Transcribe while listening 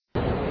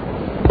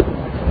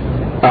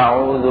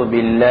أعوذ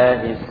بالله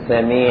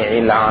السميع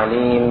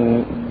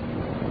العليم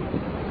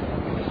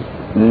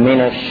من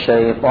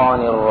الشيطان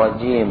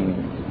الرجيم.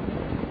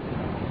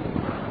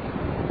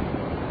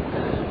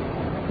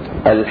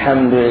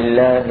 الحمد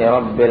لله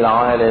رب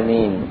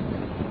العالمين،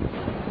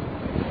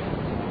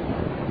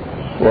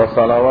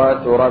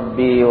 وصلوات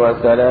ربي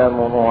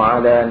وسلامه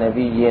على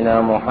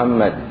نبينا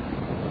محمد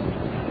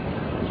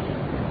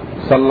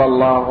صلى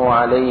الله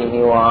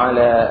عليه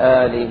وعلى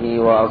آله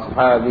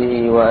وأصحابه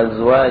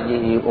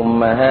وأزواجه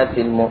أمهات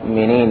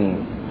المؤمنين.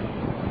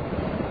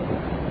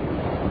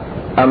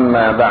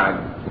 أما بعد،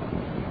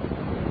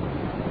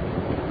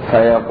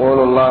 فيقول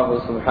الله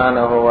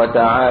سبحانه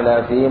وتعالى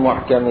في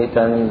محكم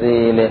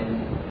تنزيله: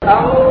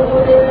 أعوذ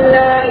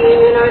بالله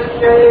من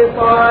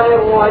الشيطان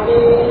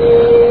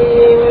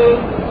الرجيم.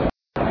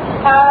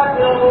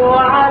 حافظوا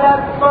على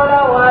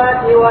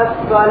الصلوات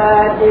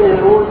والصلاة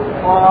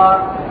الوسطى.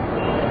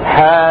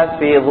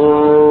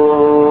 حافظوا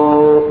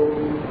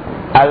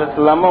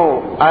الاسلامو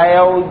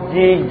ايو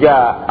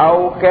جيجا او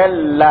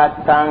كلا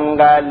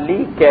تانغالي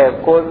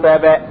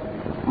كوسبه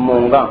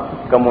مونغا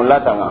كمولا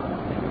تانغا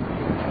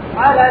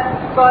على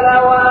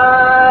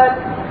الصلوات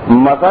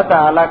مسات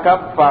على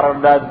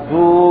كفرد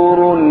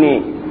دورني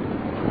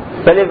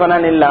سلفنا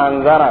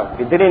للانزارا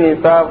فيتري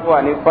صافو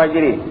اني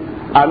فجري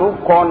انو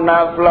كنا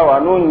فلو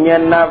انو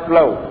نينا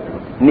فلو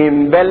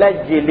nimbele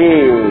jili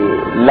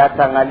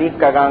latangali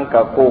kagan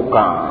ka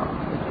koka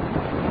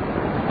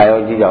ayo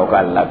jija o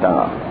kal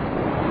latanga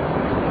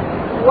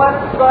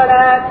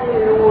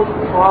wassalatil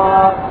wusta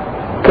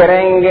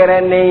kerengere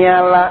ne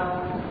yala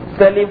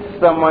salif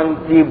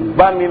samanti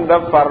bamin be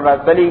farda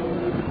sali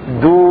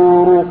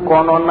duru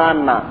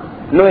kononana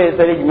no e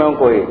sali jman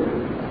ko e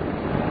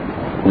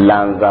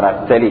lanzara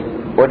sali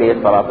o de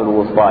salatul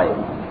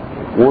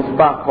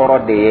wusta koro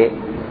de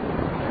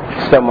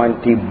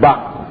samanti ba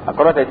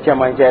akorata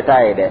chaman jeta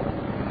ide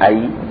ay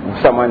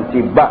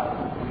samanti ba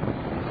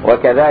wa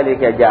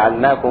kadhalika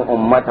ja'alnakum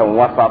ummatan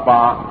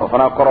wasata wa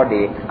fana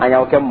korode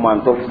anyaw kem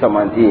manto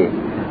samanti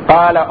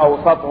qala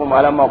awsatuhum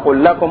alam aqul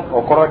lakum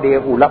uqrode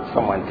ulaq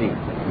samanti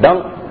dan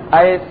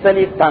ay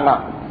sali tanga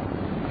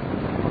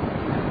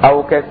aw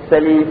ka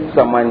sali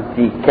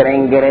samanti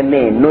kerengere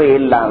ne no e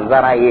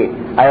lanzara ye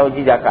ayo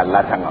jija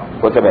kala tanga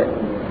ko tebe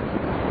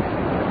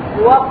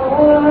wa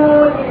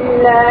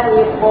lillahi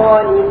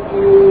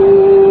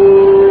qanitin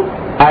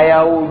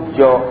ayaw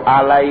jo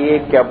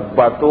alaye ke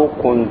bato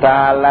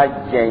kuntala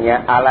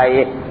jenya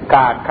alaye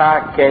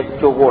kaka ke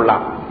chogola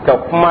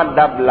ka kuma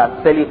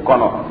dabla seli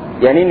kono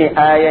yani ni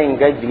aya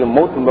inga jigi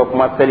motum ba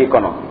kuma seli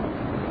kono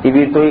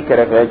ibi to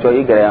ikere fe cho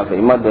igere ya fe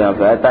imado ya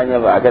fe tanya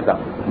ba agata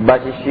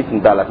bashi shit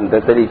ndala tinta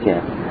seli chen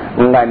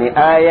ngani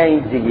aya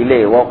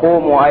injigile wa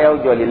qumu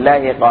ayaw jo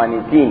lillahi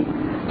qanitin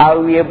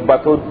awiye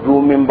bato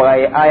dumin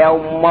bagaye ayaw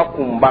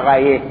makum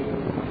bagaye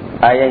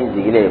ayan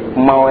jigile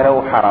kuma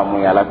waraw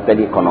haramu yala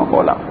tali kono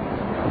hola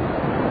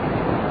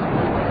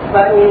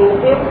fa in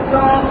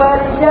khiftum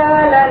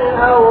farjalan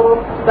aw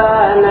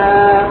rukbana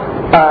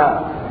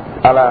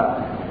ala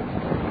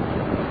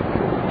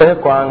e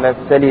ko anga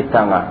sali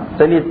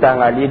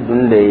tanga li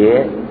dunde ye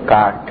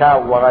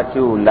ka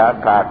wakati ula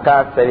ka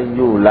sali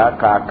ula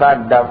ka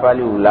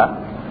dafali ula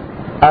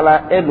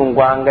ala e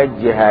dungo anga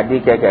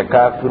jihadi ke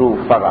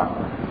kafiru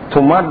faga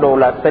tuma dɔw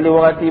la seli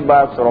wagati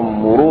b'a sɔrɔ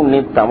muru ni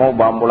tamaw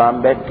b'an bolo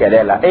an bɛ kɛlɛ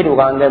la e de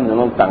ko an kɛ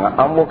ninnu tanga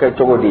an b'o kɛ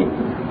cogo di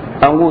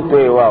an k'u to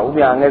yen wa ou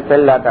bien an kɛ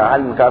seli la ta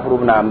hali ni kafiru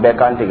bɛna an bɛɛ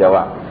kan tigɛ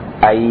wa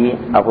ayi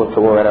a ko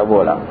cogo wɛrɛ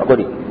b'o la a ko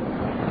di.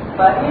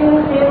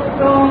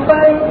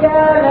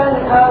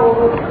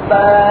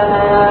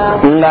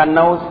 nka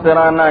n'aw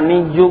siranna ni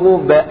jugu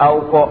bɛ aw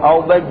kɔ aw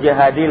bɛ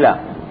jihadi la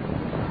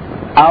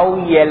aw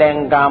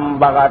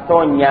yɛlɛnkanbagatɔ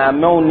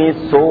ɲaamɛw ni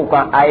sow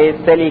kan a ye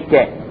seli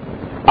kɛ.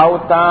 aw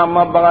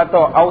taama bagato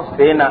aw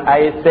sena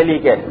ay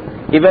selike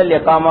ibe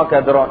liqama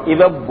ka doro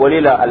ibe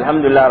bolila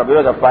alhamdulillah rabbi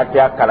wa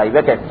fatiha kala ibe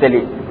ka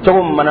seli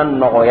chogo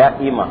manan nogoya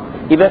ima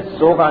ibe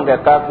sokan ga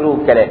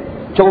kafiru kele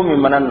chogo mi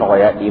manan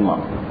nogoya ima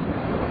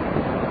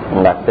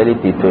nga seli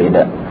ti to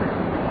ida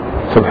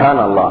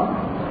subhanallah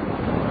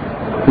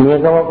ni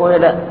ga wa ko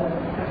ida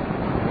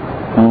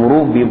muru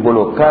bi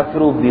bolo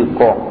kafiru bi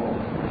ko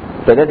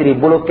peut-être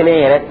bolo kelen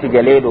yɛrɛ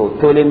tigɛlen don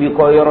tolen bi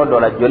kɔ yɔrɔ dɔ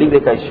la joli bɛ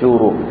ka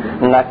suuru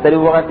nka seli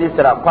wagati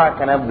sera k'a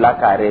kana bila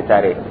k'a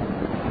retare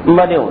n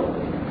badenw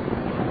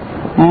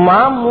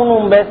maa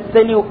minnu bɛ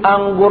seli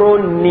angoro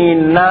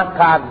nin na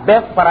k'a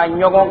bɛɛ fara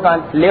ɲɔgɔn kan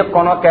tile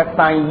kɔnɔ kɛ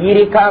san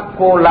yirika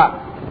ko la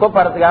ko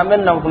parce que an bɛ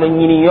nafolo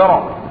ɲini yɔrɔ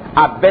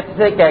a bɛɛ tɛ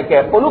se k'a kɛ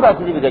olu ka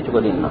seli bɛ kɛ cogo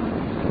di na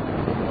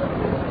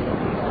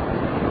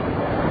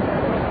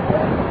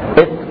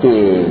est-ce que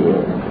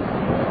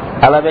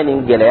ala bɛ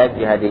nin gɛlɛya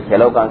jihadi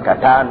kɛlɛw kan ka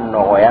taa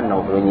nɔgɔya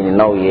nafolo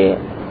ɲininaw ye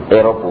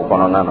Europe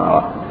kɔnɔna na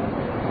wa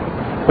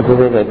o tɛ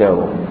se ka kɛ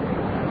o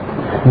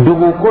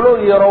dugukolo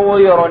yɔrɔ o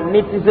yɔrɔ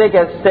ni tɛ se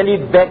ka seli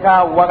bɛɛ ka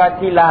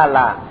wagati la a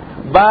la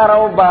baara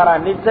o baara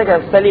ni tɛ se ka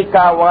seli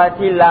ka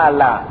wagati la a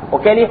la o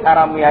kɛli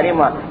haramuyali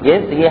ma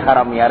yen sigi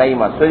haramuyara i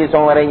ma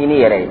solution wɛrɛ ɲini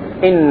yɛrɛ ye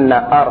inna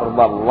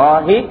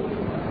ardallahi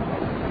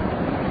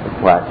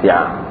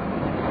wasi'a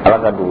ala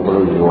ka dugukolo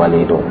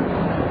yiriwalen don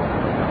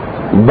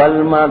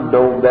balima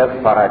dɔw bɛ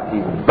farati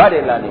ba de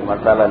la nin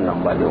masala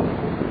nanbalenw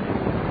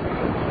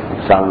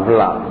san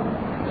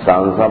 2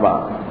 san 3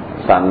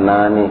 san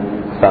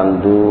 4 san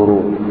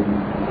 5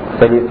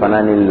 seli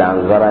fana ni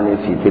lanzara ni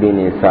fitiri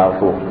ni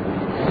safo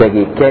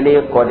segi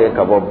kɛlen kɔ de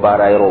ka bɔ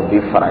baara yɔrɔ bi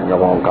fara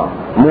ɲɔgɔn kan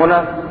munna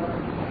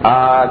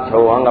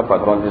cɛw an ka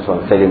patron tɛ sɔn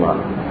seli ma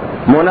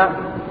munna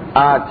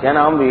tiɲɛna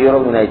an bɛ yɔrɔ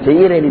min na cɛ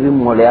yɛrɛ de bɛ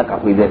mɔlɛya ka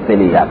fɔ i bɛ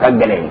seli a ka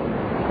gɛlɛn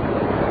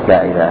la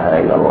ilaha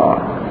illallah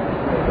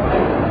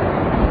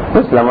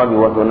silamɛ bi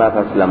wato n'a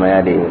ka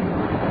silamɛya de ye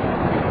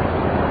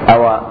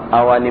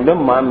awa nin bɛ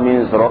maa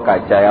min sɔrɔ ka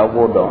caya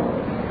b'o dɔn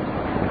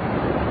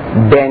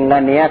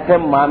bɛnganiya tɛ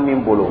maa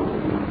min bolo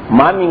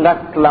maa min ka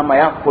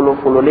silamɛya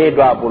folofololen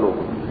don a bolo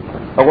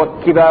o ko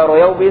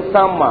kibaruyaw bɛ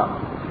s'an ma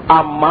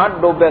a maa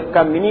dɔ bɛ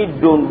kabini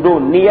don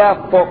n'i y'a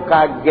fɔ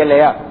k'a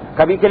gɛlɛya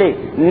kabi kelen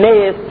ne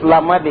ye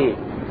silamɛ de ye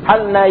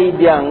hali n'a y'i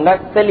diya n ka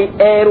seli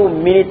ɛɛriw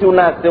minitiw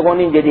n'a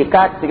sekondi jedi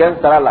k'a tigɛ n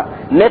sara la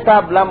ne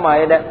t'a bila maa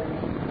ye dɛ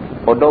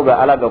o dɔw bɛ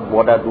ala bɛ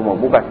bɔda d'u ma u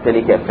b'u ka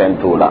seli kɛ fɛn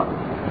t'o la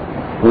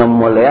nka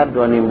mɔlɛya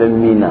dɔɔnin bɛ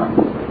min na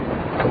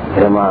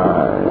vraiment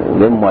n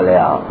bɛ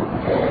mɔlɛya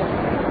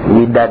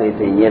n'i da de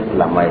tɛ n ye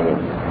silamɛ ye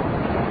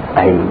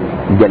ayi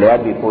gɛlɛya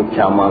bɛ ko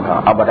caman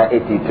kan abada e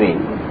t'i to yen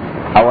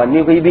awa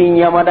n'i ko i b'i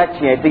ɲamada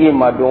tiɲɛtigi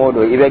ma don o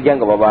don i bɛ gɛn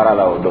ka bɔ baara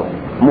la o don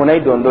munna i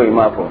don i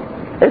m'a fɔ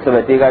e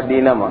sɛbɛ t'i ka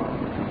diinɛ ma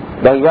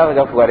donc i b'a fɛ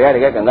ka fugariya de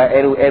kɛ ka n ka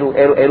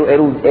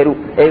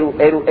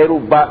ɛriw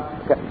ba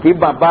k'i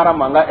ban baara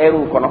ma n ka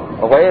ɛriw kɔnɔ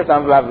o ko e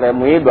san 2 filɛ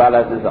mun y'i don a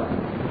la sisan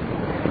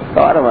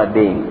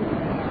adamaden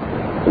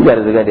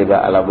garizɛgɛ de bɛ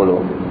ala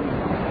bolo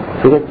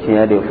f'i ka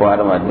tiɲɛ de fɔ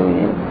adamadenw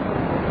ye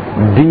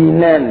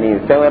diinɛ nin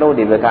fɛn wɛrɛw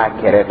de bɛ k'a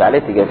kɛrɛfɛ ale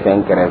tɛ kɛ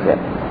fɛn kɛrɛfɛ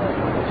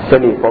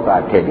seli fɔ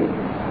k'a kɛ de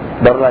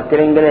barola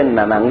kelen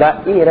nana nka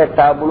i yɛrɛ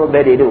taabolo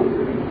bɛɛ de don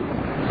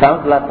san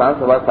 2 san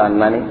 3 san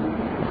 4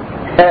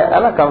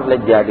 ala kan filɛ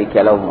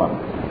jihadikɛlaw ma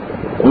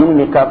minnu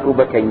ni kafiriw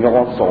bɛ kɛ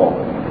ɲɔgɔn sɔgɔ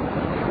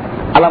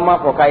ala m'a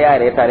fɔ k'a y'a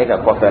yɛrɛ ta ale ka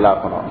kɔfɛla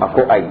kɔnɔ a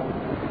ko ayi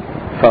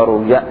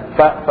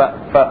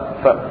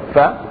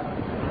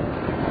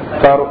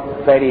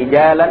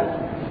farijalan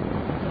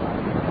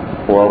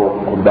wa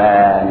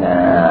rukbana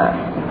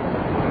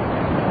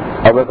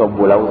aw bɛ ka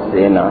boli aw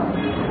sen na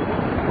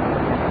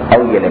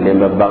aw yɛlɛlen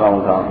bɛ baganw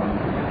kan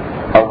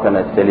aw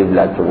kana seli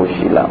bila cogo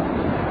si la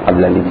a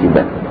bilali ti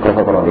bɛn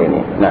kɔfɛ bɛ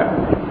nin na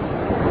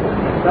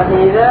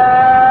فإذا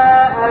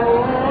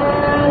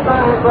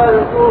أمنتم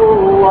فاذكروا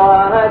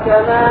الله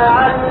كما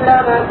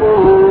علمكم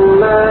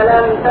ما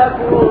لم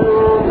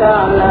تكونوا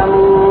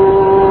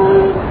تعلمون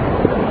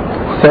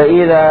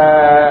فإذا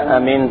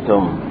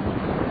أمنتم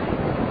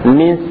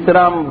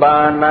nisran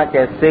bana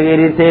ke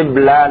sécurité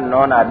bla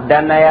nona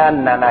danaya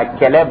nana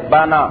kele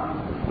bana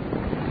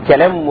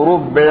kele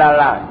muru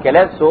blala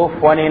kele so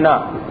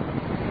fonina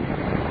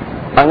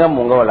anga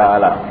munga wala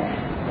ala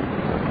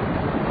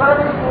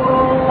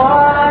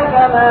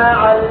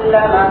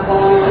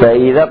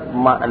فإذا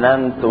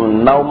اطمأننتم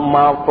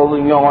نوما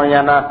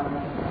فغنيونا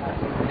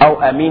أو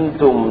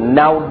أمنتم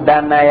نو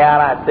دانا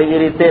يارا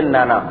sécurité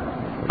nana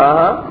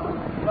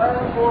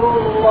فاذكروا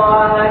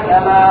الله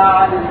كما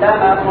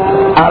علمكم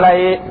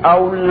علي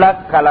أولا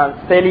كلام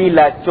سلي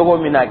لا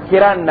تشومنا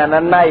كيران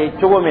نانا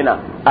يتشومنا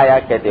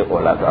آيات كتير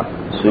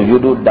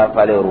سجود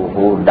دفالي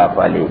روحو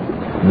دفالي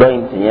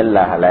دوين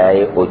تنيلا هلاي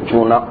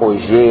أجونا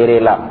أجيري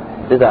لا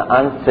إذا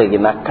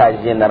أنسجنا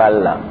كجنرال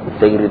لا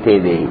سيكريتي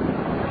بي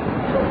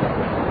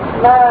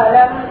ما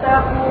لم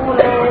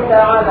تكونوا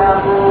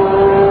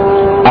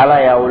تعلمون ala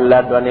ya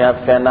ulla dunia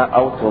fena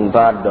au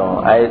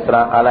tuntado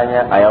aisra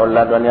alanya aya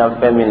ulla dunia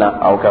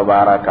femina au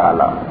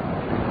kabarakala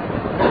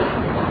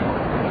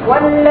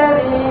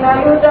والذين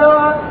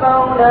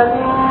يتوفون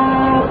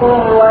منكم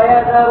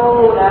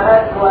ويذرون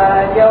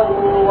أزواجا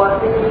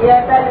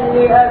وصية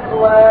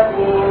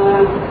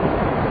لأزواجهم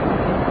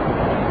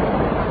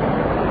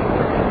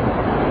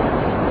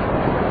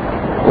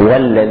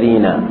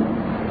والذين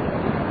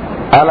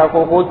على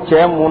كوكو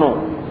تشمنو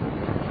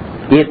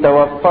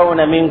يتوفون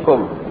منكم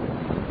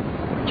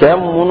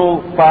تشمنو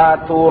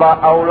فاتورا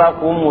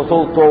أولكم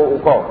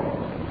مسوتوكو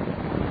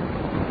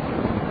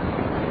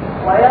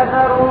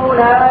ويذرون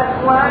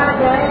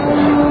أزواجا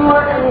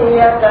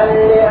وصية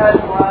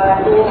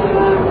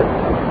لأزواجهم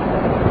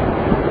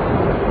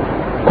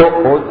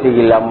كوكو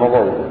تيلا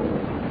مغو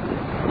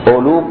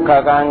olu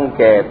kakan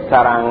ke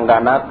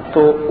sarangana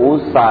to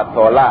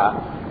usatola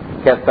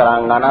ke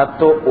sarangana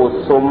to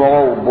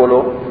usomo bolo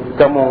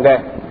kemunge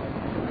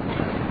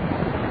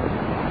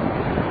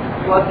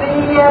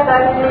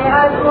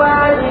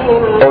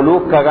olu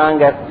kakan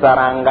ke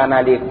sarangana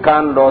di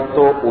kando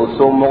to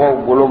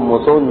usomo bolo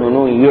muso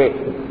nunu ye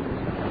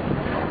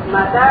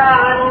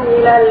متاعا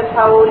إلى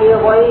الحول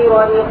غير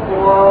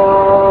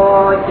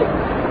إخراج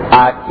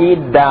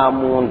akida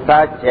munta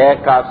cɛ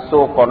ka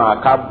so kɔnɔ a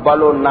ka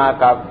balo n'a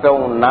ka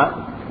fɛnw na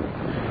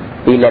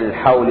ila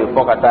alhawli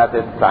fo ka taa se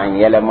san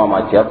yɛlɛma ma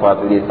cɛ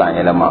fatuli san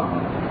yɛlɛma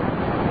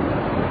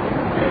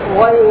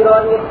غير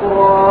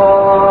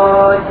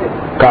إخراج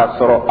k'a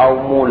sɔrɔ aw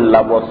m'u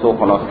labɔ so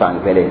kɔnɔ san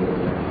kelen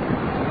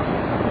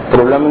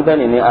problem tan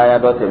ni aya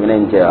do te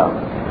minen kya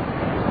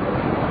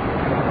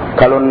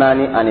kalon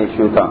nani ani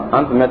shuta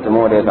an tumet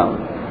mo de kan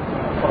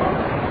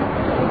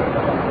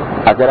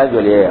akara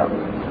joliya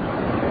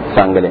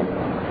sangale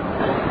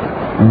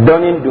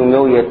donin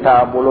dungew ye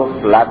tabulo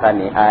flata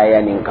ni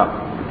aya nin kan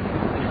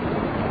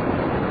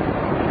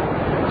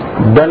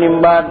donin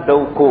ba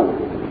dauko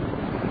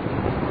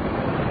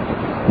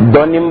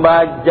donin ba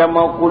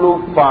jamakulu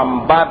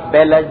famba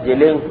bela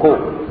jelen ko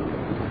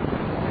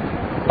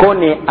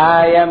ni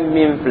aya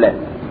min fle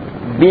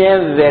bien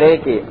vrai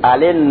que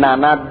ale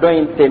nana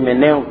doin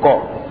temenen ko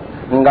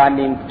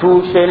nganin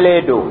touchele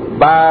do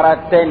bara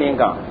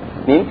teninga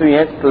nin tu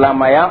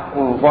islamaya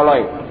kun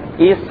voloi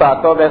isa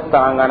to be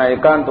sangana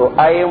ikanto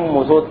ay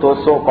muso to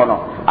so kono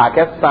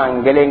ake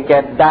sangelen ke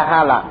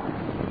dahala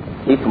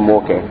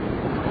itmoke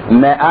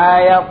me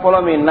aya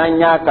folo min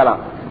nanya kala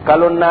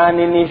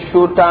kalonani ni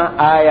shuta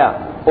aya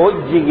o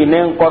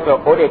jiginen ko to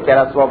o de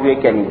kera sobu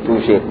ke ni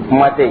touche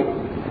mate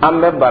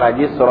ambe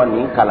baraji soro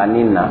ni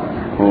kalanin na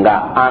nga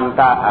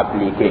anta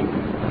appliquer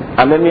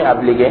ambe mi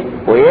appliquer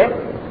oye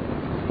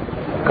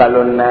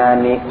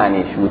kalonani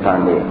ani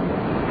shutande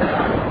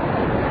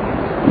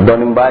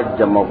donin ba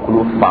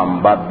jamakulu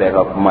famba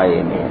bega kuma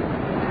yeme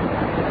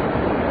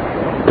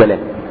tele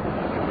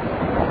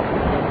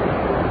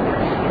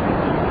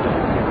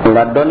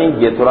nga donin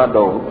jetura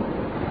do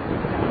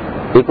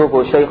iko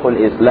ko Shaykhul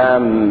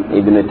Islam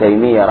Ibn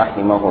Taymiyyah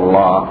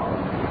rahimahullah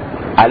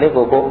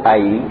aliko ko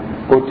ayi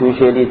ko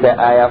tusheli ta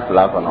aya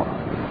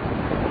flakono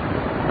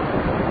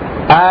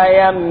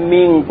aya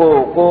min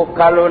ko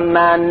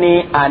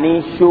kalonani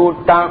ani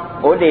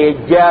shutan o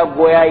de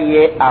jagoya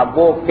ye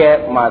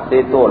aboke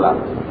masetola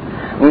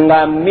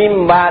nga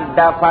min ba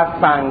dafa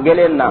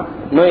sangelena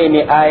no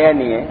ini aya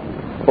ni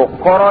o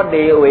koro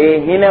de o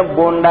hine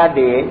bonda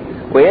de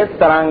o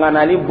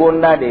saranganali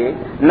bonda de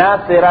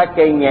na sera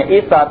kenya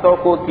isa to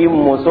ko ti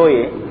muso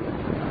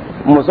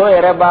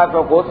yere ba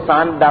to ko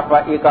san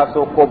dafa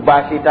ikaso ko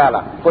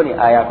bashitala ko ni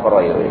aya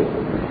koro yo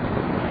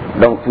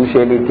donc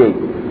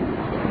touchelité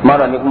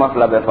mara ni kuma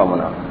fila bɛ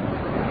famuna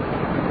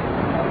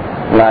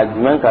nka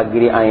jumɛn ka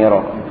giri an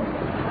yɔrɔ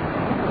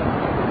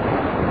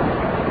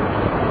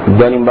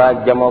dɔnniba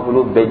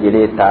jamakulu bɛɛ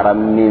jɛlen taara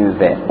min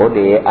fɛ o de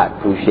ye a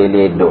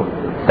touchelen do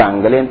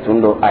san kelen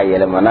tun do a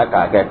yɛlɛmana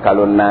k'a kɛ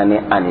kalo 4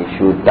 ani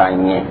su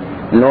 10 ye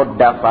n'o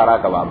dafara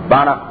kaban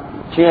banna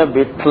tiɲɛ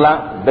bɛ tila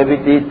bɛɛ bɛ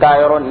t'i ta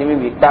yɔrɔ ni min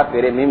bɛ ta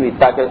feere min bɛ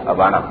ta kɛ a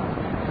banna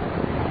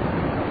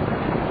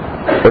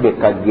o de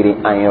ka giri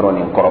an yɔrɔ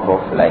nin kɔrɔfɔ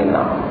fila in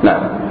na.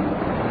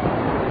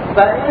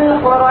 فإن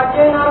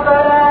خرجن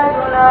فلا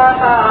جناح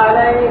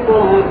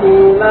عليكم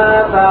فيما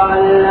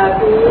فعلن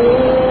في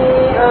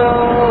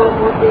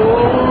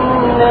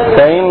أنفسهن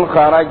فإن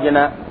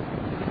خرجنا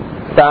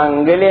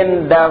سانجلين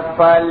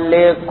دفال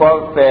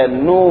كوفي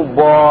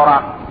نوبورا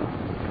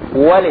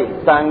ولي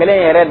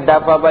سانجلين يرد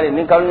دفا بالي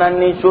نكالنا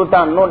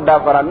نشوتا نو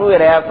دفرا نو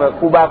يريا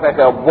فكوبا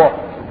فكبو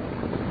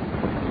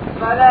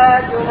فلا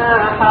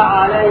جناح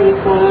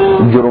عليكم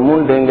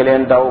جرمون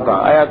دنجلين داوكا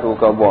آياتو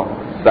كبو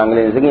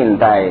sanglen sigin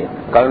tai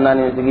kalna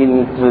ni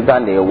sigin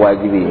sultan de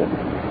wajibi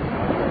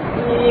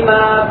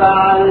فيما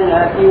فعلن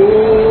في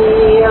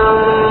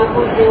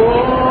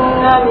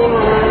أنفسهن من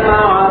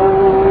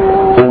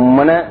معروف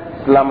umana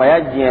slama ya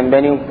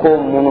jembeni ko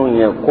munu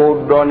ye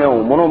ko done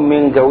munu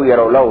min gaw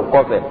yaro law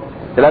kofe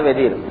cela veut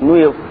dire nu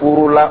ye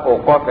furula o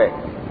kofe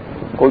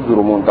ko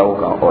jurumun taw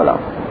kan ola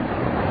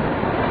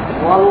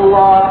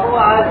والله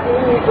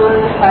عزيز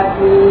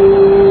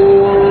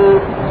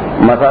حكيم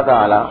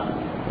masata ala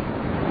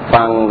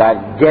fanga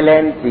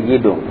gelen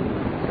sigido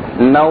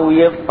naw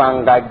ye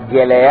fanga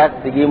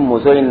geleya sigi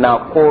muso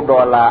na ko do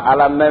la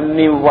ala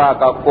min wa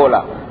ka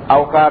kola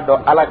aw ka do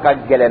ala ka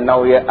gele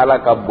naw ye ala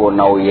ka bo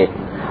naw ye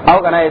aw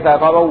kana isa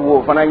ka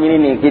wo fana nyini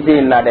ni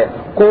kiti na de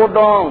ko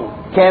don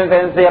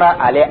kenvensera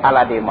ale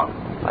ala de ma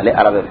ale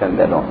ala be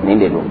fembe do ni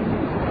de do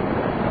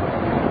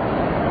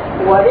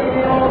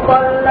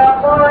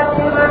وللمطلقات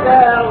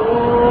متاع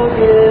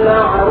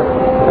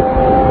بالمعروف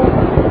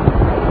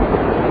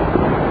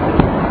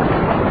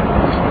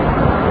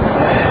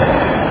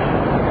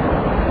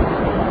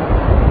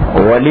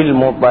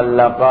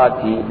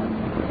وللمطلقات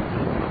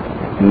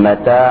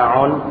متاع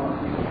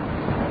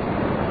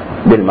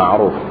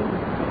بالمعروف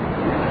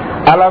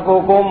ala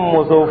ko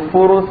muso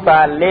furu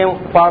salen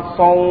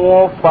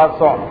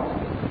façon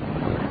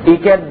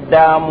ike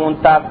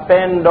damunta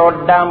fɛn dɔ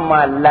d'a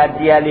ma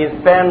ladiyali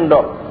fɛn dɔ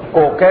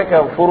k'o kɛ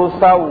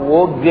furusa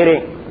wo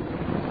geren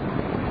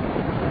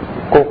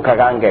ko ka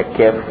kan ka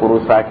kɛ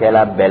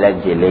furusakɛla bɛɛ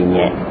lajɛlen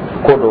ɲɛ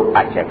ko do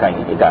a cɛ ka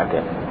ɲi i k'a kɛ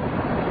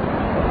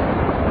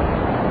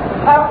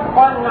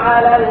حقا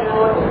على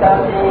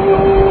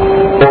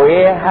المتقين o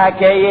ye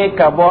hakɛ ye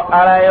ka bɔ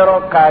ala yɔrɔ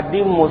k'a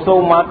di musow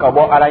ma ka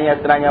bɔ ala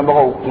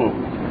ɲɛsiranyabagaw kun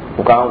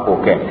u kan k'o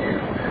kɛ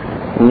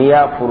n'i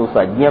y'a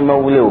furusa diɲɛ ma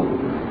wuli o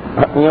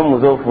n ye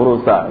muso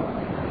furusa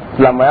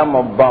silamɛya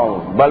ma ban o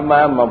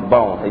balimaya ma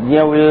ban o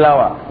diɲɛ wulila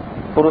wa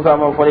furusa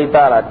ma fɔli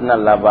t'a la a tɛna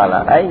laban la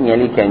a ye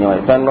ɲɛli kɛ ɲɔgɔn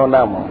ye fɛn dɔ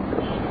d'a ma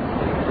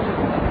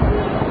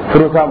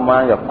furusa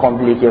man ka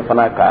compliqué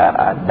fana ka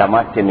a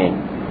dama tɛmɛ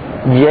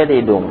je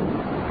de don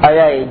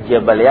aya ye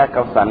jebal ya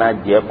ka sana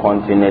je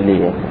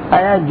continually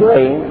aya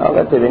joy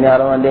aga te bini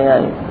arama de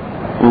ngai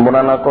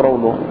mburana koro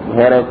do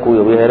here ku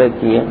yo here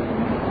ki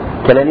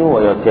kelani wo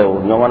yo tew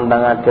nyongon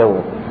danga tew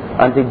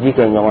anti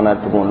jike nyongona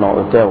tugu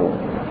no tew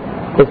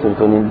ko sun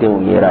to ni de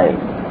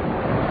yirai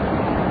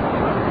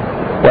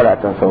wala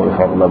tansaw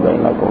al-fadla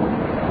bainakum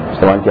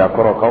sawanti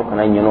akoro kaw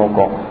kana nyino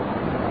ko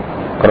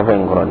korfa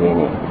ngoro de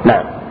ni na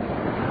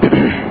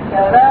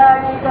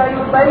كذلك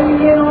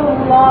يبين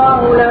الله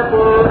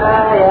لكم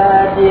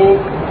آياته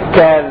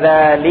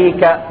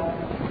كذلك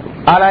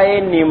ala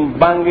nim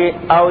bangi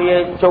aw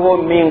ye cogo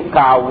min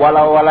ka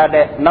wala wala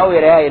de naw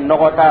yere ay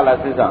nogota la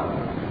sisan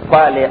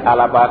fale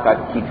ala ba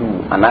ka kitu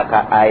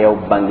anaka ayo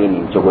bangi ni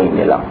cogo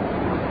inde la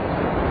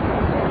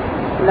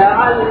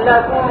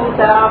لعلكم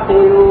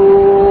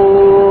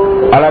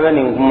تعقلون ala be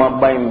nin kuma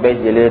bayin be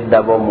jele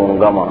dabo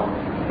mungama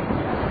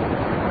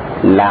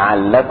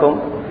la'allakum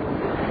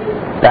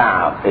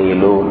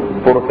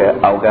ta'qilun pour que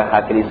awga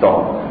hakli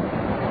so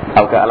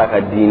awga ala ka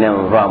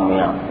dinen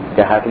ramuya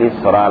ke hakli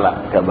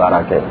sorala ke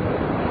barake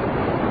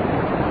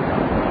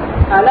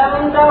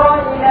ألم تر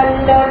إلى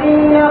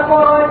الذين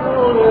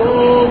خرجوا من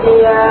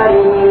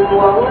ديارهم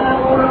وهم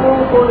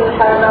ألوف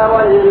حذر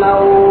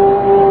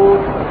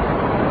الموت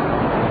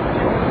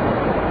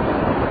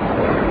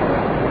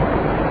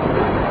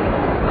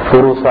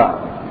furusa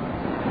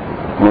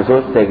muso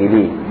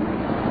segili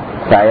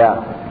saya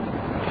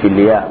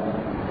filia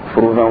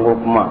furusan ko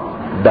kuma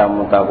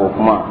damuta ko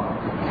kuma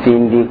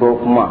sindi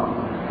ko kuma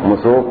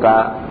muso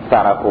ka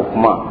sara ko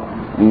kuma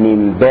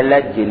nin bɛɛ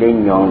lajɛlen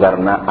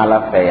ɲɔngarina ala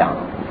fɛ yan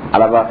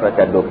ala b'a fɛ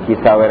ka don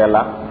kisa wɛrɛ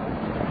la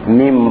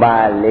min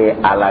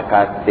b'ale ala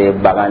ka se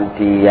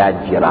bagantiya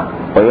jira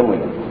o ye mun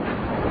ye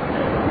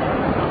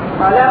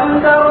ألم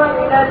تر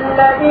إلى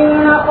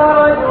الذين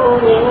خرجوا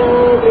من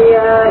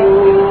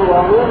ديارهم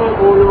وهم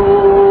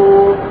ألوف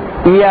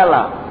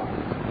yala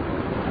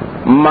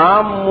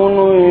maa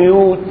minnu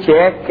y'u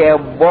cɛ kɛ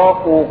bɔ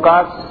u ka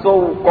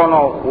sow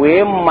kɔnɔ u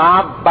ye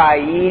maa ba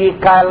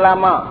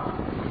yirikalama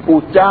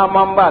u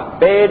camanba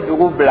bɛɛ ye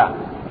dugu bila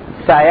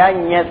saya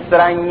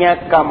ɲɛsiranɲɛ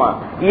kama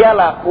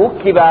yala u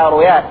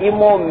kibaruya i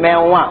m'o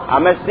mɛn wa a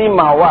ma s'i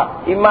ma wa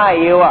i m'a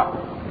ye wa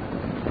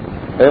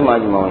o ye maa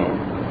jumɛnw ye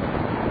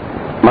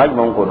maa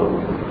jumɛn ko don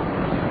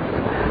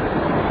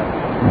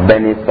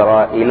bani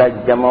israila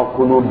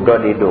jamakulu dɔ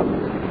de don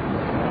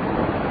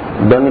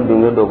dɔnni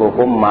dunge dɔ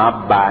ko maa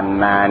ba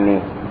naani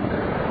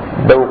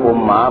dɔw ko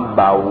maa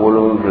ba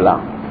 7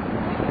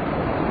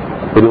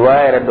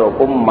 riwaya yɛrɛ dɔ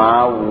ko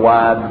maa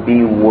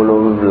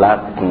 70,000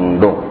 tun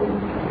don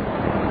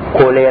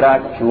kolera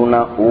cunna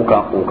u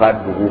kan u ka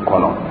dugu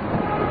kɔnɔ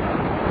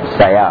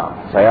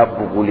saya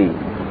buguli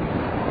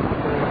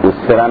u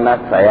siranna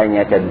saya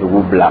ɲɛ kɛ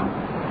dugu bila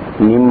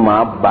ni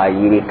maa ba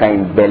yirika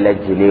in bɛɛ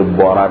lajɛlen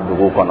bɔra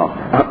dugu kɔnɔ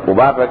u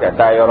b'a fɛ ka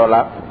taa yɔrɔ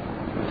la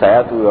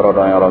saya t'u yɔrɔ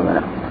dɔn yɔrɔ min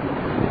na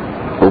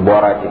u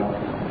bɔra ten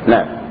na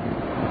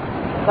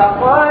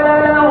فقال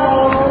لهم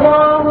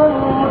الله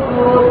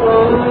موتوا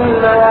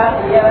ثم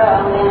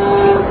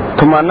أحياهم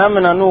tuma na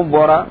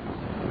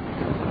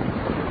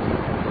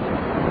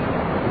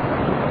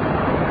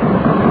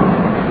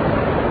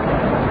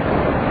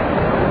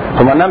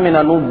min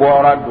na n'u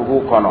bɔra dugu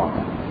kɔnɔ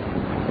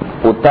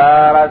u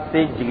taara se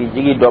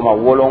jigijigi dɔ ma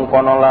wolon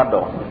kɔnɔla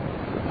dɔ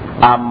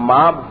a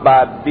maa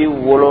ba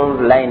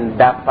 70 in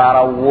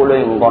dafara wolon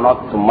in kɔnɔ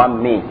tuma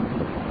min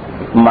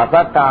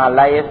masa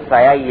taala ye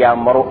saya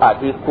yamaru a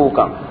k'i k'u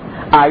kan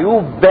a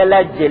y'u bɛɛ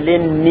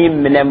lajɛlen ni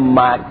minɛ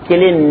maa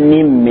kelen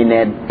ni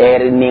minɛ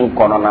ɛrinin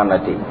kɔnɔna na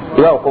ten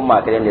i b'a fɔ ko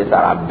maa kelen de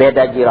sara a bɛɛ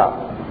dajira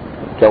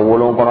kɛ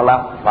wolon kɔnɔla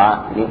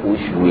fa ni u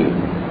su ye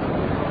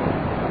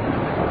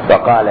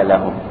faqala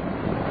lahum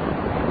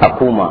a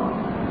k'u ma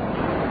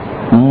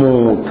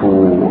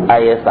mutu a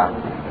ye sa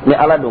ni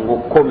ala dun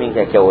ko min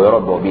kɛ o yɔrɔ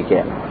dɔ bi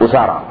kɛ u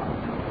sara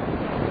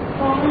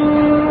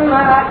ثم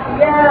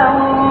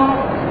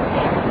أحياهم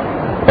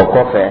o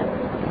kɔfɛ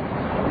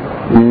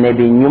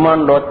nabi ɲuman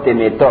dɔ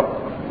tɛmɛtɔ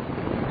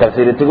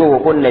tafsiritigiw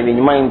ko nabi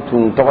ɲuman in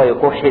tun tɔgɔ ye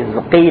ko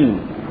hizqil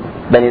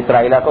bani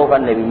israilakaw ka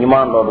nabi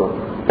ɲuman dɔ don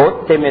o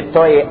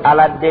tɛmɛtɔ ye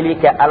ala deli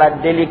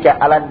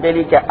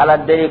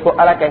ko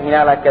ala ka hinɛ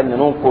ala kɛ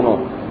ninnu kunu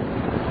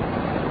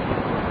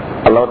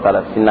Allahu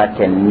taala sina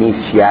kɛ ni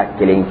fiya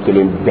kelen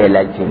kelen bɛɛ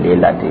lajɛlen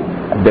la ten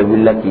a bɛɛ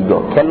wulila k'i jɔ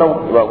kɛlaw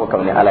i b'a fɔ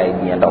kabini ala ye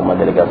diɲɛ da o ma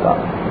deli ka sa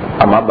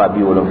a ma ba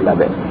 70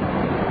 bɛɛ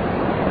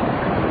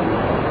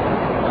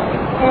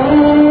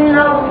إن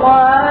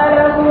الله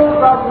له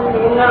فضل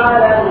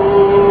على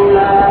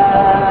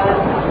الناس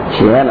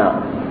tiɲɛ na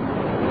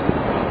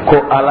ko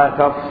ala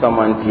ka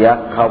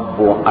samantiya ka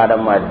bon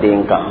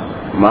adamaden kan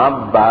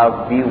maa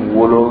ba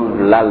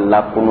 70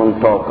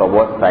 lakununtɔ ka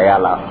bɔ saya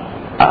la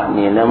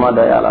nin ye nɛɛma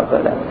dɔ ye ala fɛ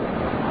dɛ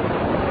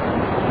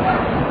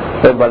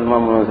e balima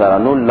minnu sara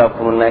n'u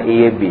lafununa i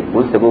ye bi u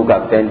segu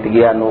ka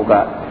fɛntigiya n'u ka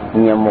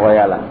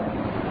ɲɛmɔgɔya la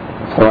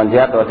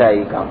samantiya dɔ ta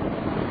y'i kan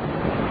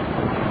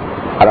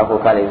ala ko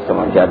k'ale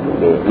samantiya dun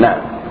bɛ yen na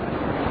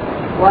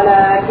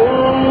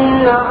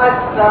ولكن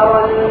أكثر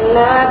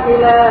الناس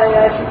لا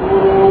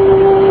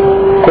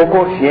يشكرون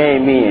koko fiye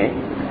mi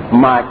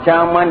ma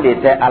caman de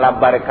tɛ ala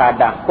barika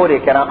da ko de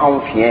kɛra anw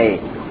fiye ye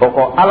o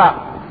ko ala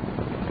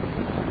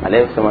ale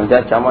ye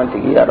sɛmɛntiya caman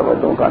tigi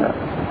adamadenw kan dɛ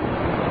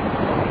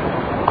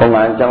ko nka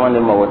an caman de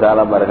mago tɛ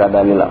ala barika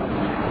dali la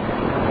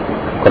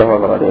kɔrɔfɔ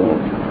kɔrɔ de ye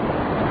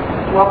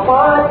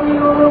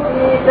وقاتلوا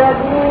في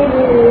سبيل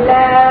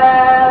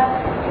الله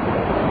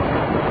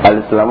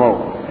alisilamɛw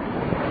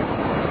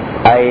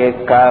a ye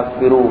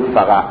kafiru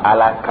faga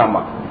ala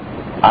kama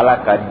ala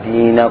ka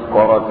diinɛ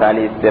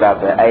kɔrɔtali sira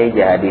fɛ a ye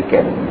jihadi kɛ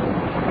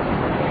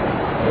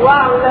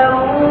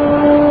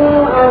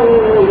واعلموا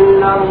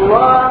أن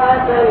الله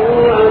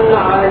سميع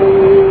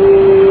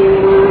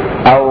عليم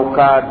aw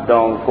ka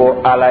dɔn ko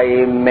ala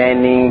ye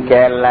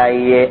mɛnninkɛla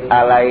ye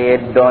ala ye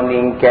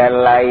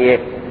dɔnninkɛla ye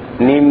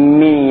ni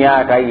min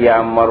y'a ka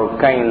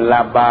yamarukan in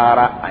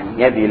labaara a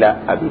ɲɛ la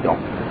a bi dɔn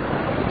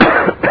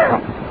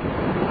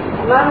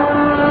من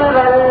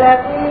ذا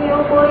الذي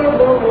يقرض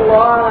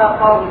الله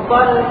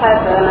قرضا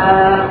حسنا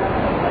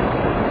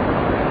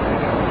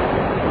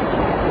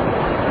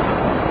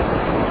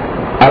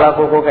ala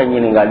ko ka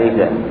ɲininkali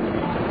kɛ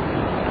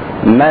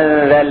man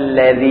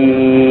alladhi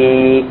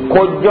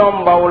ko jɔn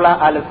b'aw la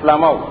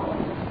alisilamɛw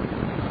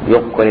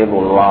yuqridu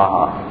Allah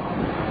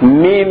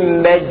min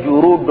bɛ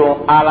juru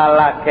don ala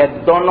la kɛ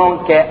dɔnɔ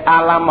kɛ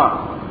ala ma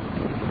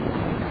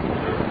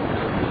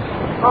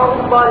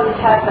قرضا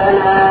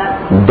حسنا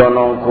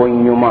dɔnɔ ko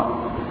ɲuman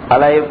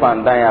ala ye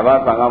fantan ye a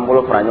b'a fɛ an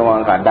bolo fara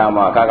ɲɔgɔn kan ka d'a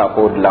ma k'a ka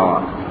ko dilan wa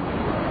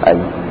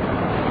ayi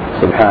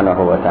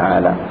subhanahu wa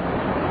ta'ala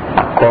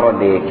a kɔrɔ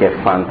de ye kɛ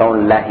fantanw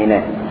lahinɛ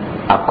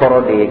a kɔrɔ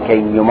de ye kɛ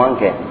ɲuman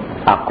kɛ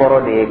a kɔrɔ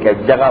de ye kɛ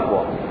jaga bɔ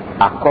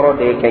a kɔrɔ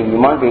de ye kɛ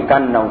ɲuman kɛ i ka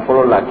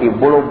nafolo la k'i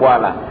bolo bɔ a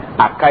la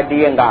a ka di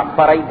ye nka a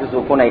fara i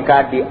dusukun na i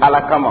k'a di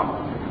ala kama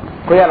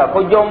ko yala ko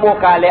jɔn b'o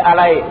k'ale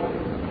ala ye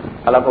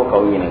ala ko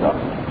k'aw ɲininka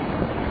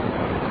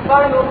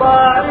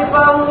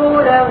فيضاعفه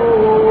له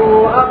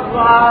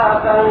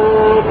أضعافا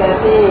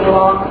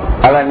كثيرة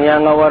ala ni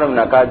an ka wari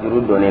minɛ k'a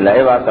juru donni la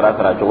e b'a sara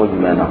sara cogo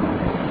jumɛn na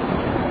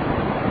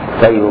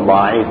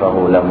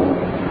fayudaa'ifahu lahu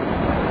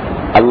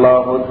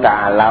Allahu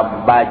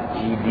ta'ala ba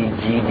jidi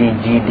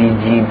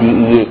i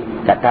ye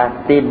ka taa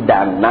se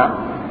dan na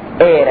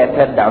e yɛrɛ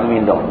tɛ dan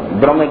min dɔn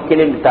dɔrɔmɛ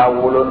kelen bɛ taa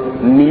wolo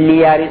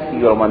miliyari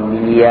sigiyɔrɔma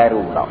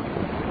miliyariw kan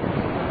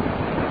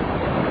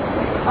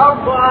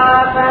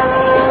أضعافا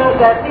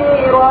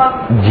كثيرة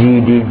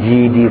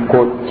jidi ko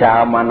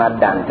caman na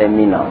dan tɛ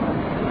min na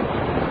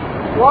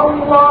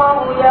والله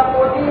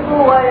يقبض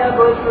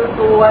ويبسط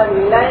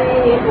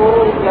وإليه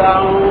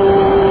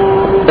ترجعون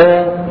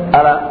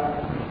ala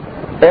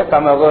e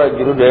kama ko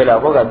juru do e la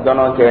ko ka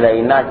dɔnɔ kɛ la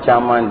i n'a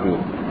caman di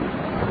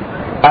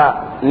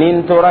ni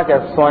n tora kɛ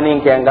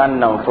sɔɔni kɛ n ka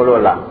nafolo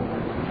la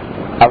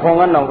a fɔ n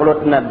ka nafolo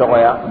tɛna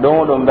dɔgɔya don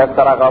o don n bɛ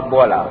saraka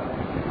bɔ la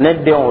ne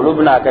denw olu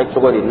bɛna kɛ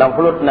cogo di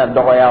nafolo tɛna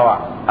dɔgɔya wa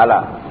ala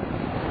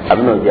a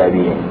bɛn'o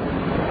jaabi ye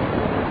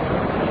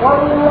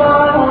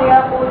والله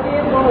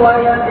يقبض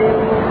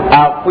ويبسط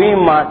a ko i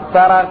ma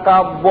saraka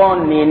bɔ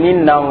ni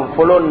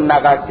nafolo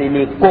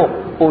nagasili ko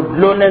o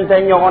dulonnen tɛ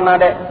ɲɔgɔn na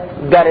dɛ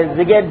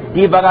garizɛgɛ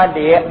dibaga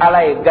de ye ala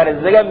ye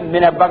garizɛgɛ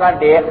minɛbaga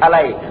de ye ala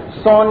ye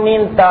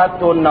sɔɔni t'a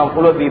to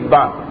nafolo bi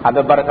ban a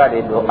bɛ barika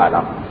de don a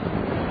la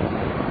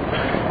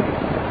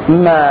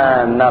ma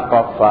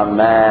naqasa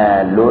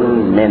malun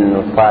min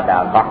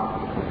sadaqa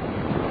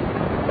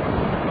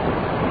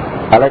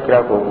ala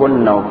kira ko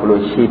nafolo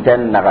si tɛ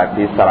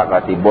nagasi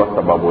sarakati bɔ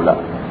sababu la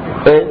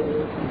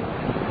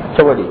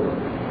cogo di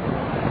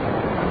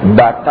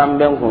ba tan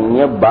bɛ n kun n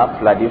ye ba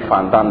fila di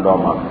fantan dɔ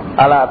ma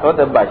ala a tɔ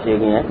tɛ ba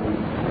seegin ye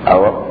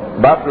awɔ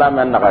ba fila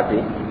mɛ nagasi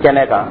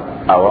kɛnɛ kan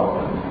awɔ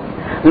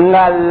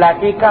nka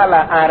lakika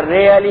la en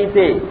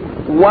réalité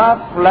waa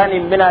fila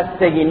nin bɛna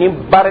segin ni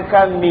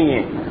barika min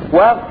ye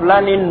waa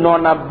fila nin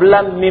nɔnabila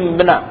min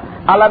bɛna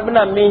ala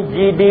bɛna min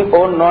ji di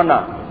o nɔ na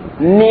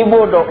n'i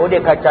b'o dɔn o de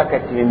ka ca ka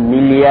tɛmɛ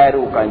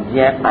miliyariw kan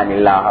diɲɛ ani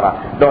lahara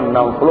donc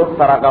nafolo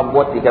saraka bɔ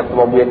ti kɛ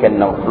sababu ye kɛ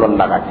nafolo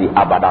nagasi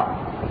abada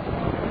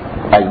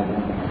ayi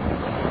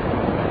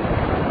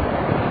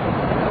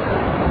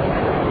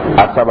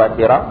a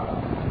sabatira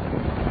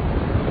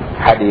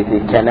hadisi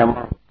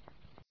kɛnɛma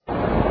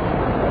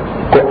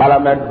ko ala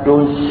ma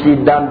don si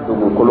dan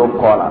dugukolo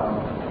kɔ la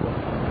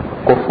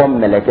ko fɔ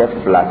mɛlɛkɛ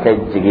fila kɛ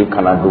jigi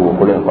kana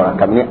dugukolo in kɔnɔ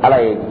kabini ala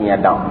ye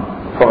diɲɛ dan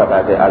fo ka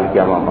taa se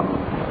alikiyama ma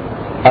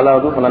ala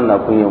olu fana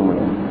nakun ye mun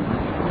ye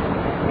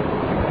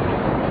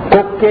ko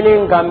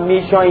kelen ka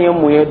mission ye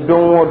mun ye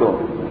don o don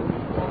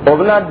o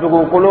bɛna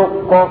dugukolo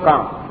kɔ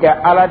kan kɛ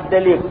ala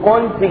deli ko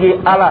n tigi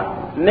ala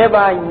ne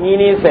b'a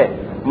ɲini fɛ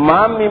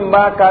maa min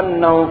b'a ka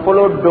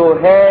nafolo don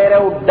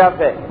hɛrɛw da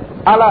fɛ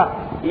ala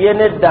i ye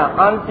ne dan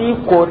an t'i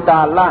ko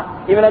t'a la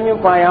i bɛna min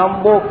fɔ an ye an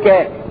b'o kɛ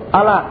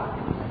ala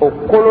o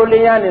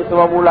kololenya ni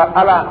sababu la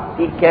ala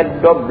i kɛ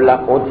dɔ bila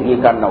o tigi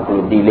ka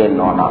nafolo dilen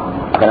nɔ na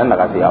a kana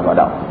nagasi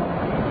abada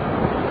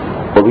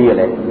o bi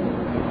yɛlɛ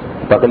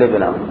tɔ kelen bɛ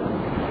na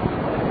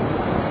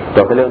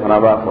tɔ kelen fana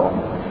b'a fɔ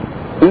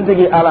n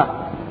tigi ala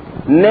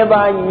ne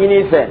b'a ɲini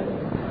fɛ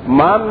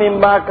maa min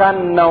b'a ka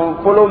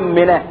nafolo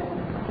minɛ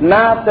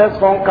n'a tɛ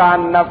sɔn k'a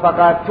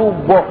nafakatu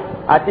bɔ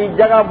a ti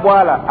jaga bɔ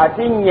a la a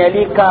ti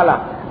ɲɛli k'a la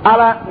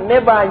ala ne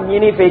b'a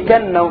ɲini fɛ i ka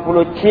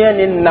nafolo tiɲɛ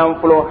ni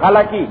nafolo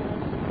halaki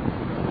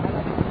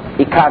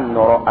i k'a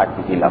nɔrɔ a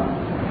tigi la.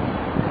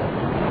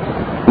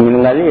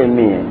 ɲininkali ye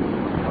min ye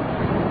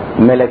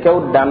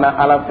mɛlɛkɛw danna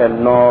ala fɛ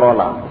nɔrɔ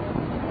la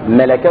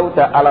mɛlɛkɛw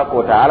tɛ ala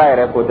ko tɛ ala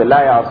yɛrɛ ko tɛ la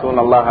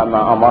ya'suna allaha ma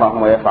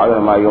amarahum wa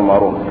yaf'aluna ma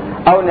yu'marun.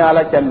 aw ni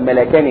ala cɛ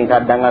mɛlɛkɛ nin ka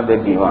danga bɛ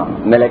bin wa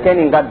mɛlɛkɛ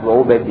nin ka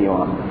duwawu bɛ bin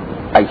wa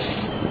ayi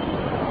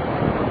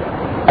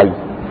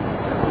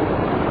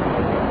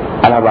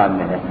ala b'a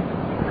minɛ.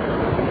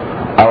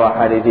 awa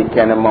hadisi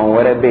kɛnɛman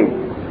wɛrɛ bɛ yen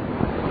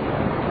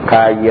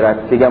k'a yira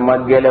tigɛma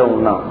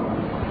gɛlɛnw na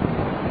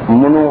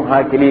minnu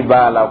hakili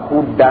b'a la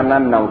k'u danna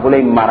nafolo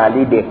in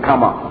marali de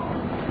kama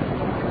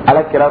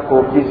ala kira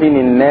ko kisi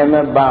ni nɛɛmɛ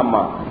b'a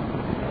ma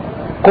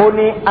ko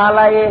ni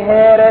ala ye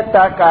hɛrɛ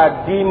ta k'a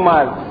di ma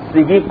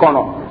sigi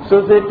kɔnɔ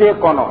société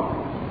kɔnɔ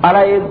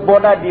ala ye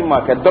bɔda di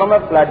ma ka dɔrɔmɛ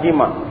 2 di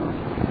ma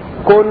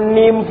ko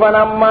ni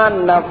fana ma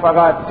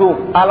nafakatu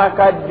ala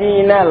ka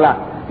diinɛ la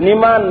ni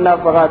ma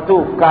nafakatu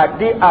k'a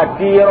di a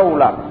diyɔrɔw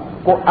la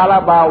ko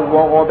ala b'a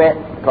wɔgɔbɛ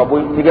ka bɔ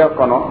tigɛ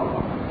kɔnɔ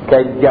ka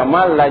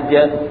jama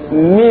lajɛ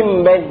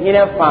min bɛ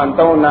hinɛ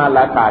fantanw n'a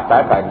la k'a ta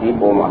k'a di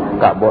o ma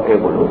k'a bɔ e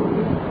bolo.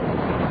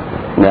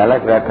 mais ala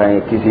kira kan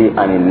ye kisi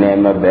ani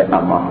nɛɛmɛ bɛ a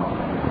ma.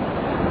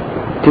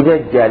 tigɛ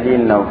jali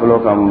nafolo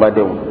kan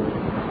badenw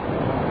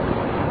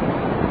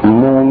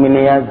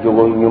muminiya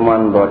jogo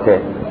ɲuman dɔ tɛ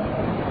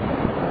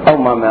aw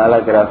ma mɛn ala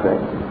kira fɛ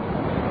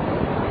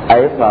a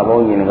ye sahabaw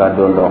ɲininka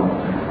don dɔ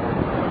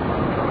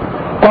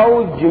k'aw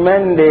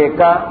jumɛn de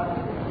ka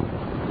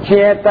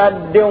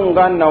tiɲɛtadenw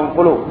ka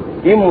nafolo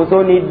i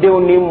muso ni denw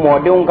ni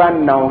mɔdenw ka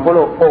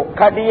nafolo o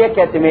ka di ye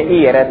ka tɛmɛ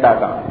i yɛrɛ ta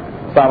kan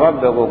sahaba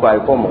bɛɛ ko ayi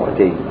ko mɔgɔ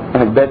tɛ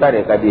yen bɛɛ ta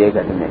de ka di ye ka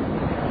tɛmɛ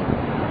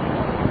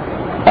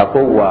a ko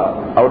wa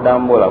aw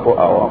d'an b'o la ko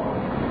awɔ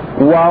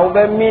wa aw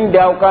bɛ min di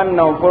aw ka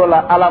nafolo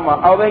la ala ma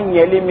aw bɛ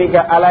ɲɛli min kɛ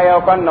ala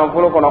y'aw ka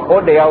nafolo kɔnɔ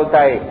o de y'aw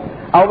ta ye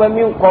aw bɛ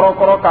min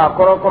kɔrɔkɔrɔ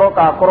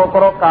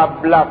k'a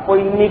bila fo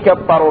ni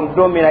kɛ paron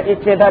don min na i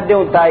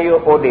tiɲɛtadenw ta ye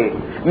o de ye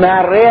mais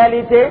en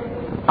réalité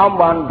an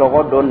b'an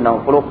dɔgɔ don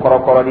nafolo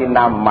kɔrɔkɔrɔli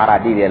n'a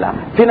marali de la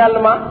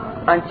finalement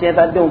an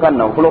tiɲɛtadenw ka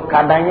nafolo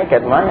ka d'an ye ka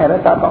tɛmɛ an yɛrɛ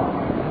ta kan.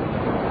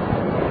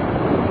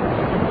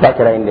 ba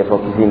kɛra in de fɔ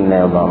kisi ni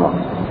nɛɛma b'a ma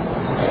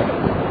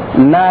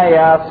n'a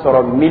y'a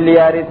sɔrɔ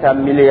miliyari ta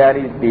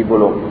miliyari b'i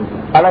bolo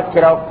ala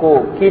kira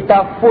ko k'i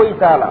ta foyi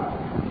t'a la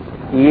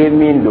i ye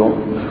min don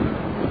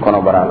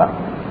kɔnɔbara la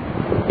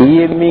i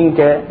ye min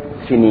kɛ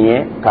fini ye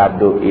k'a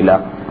don i la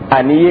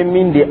ani i ye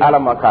min di ala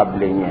ma k'a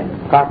bilen ɲɛ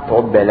k'a tɔ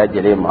bɛɛ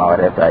lajɛlen maa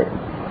wɛrɛ ta ye.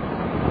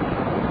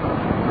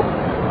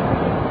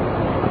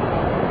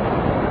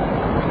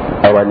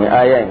 awa ni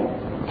aya in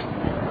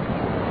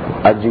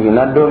a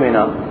jiginna don min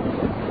na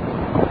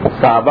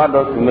sahaba dɔ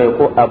tun bɛ yen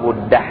ko abu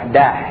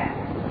dahdah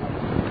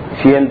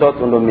fiyɛntɔ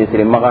tun don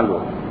misiri magan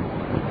don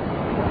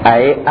a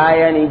ye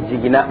aya ni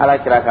jiginna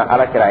alakira kan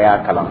alakira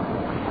y'a kalan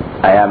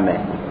a y'a mɛn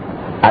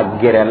a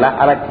gɛrɛla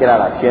alakira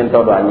la fiyɛntɔ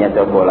don a ɲɛ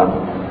tɛ bɔ la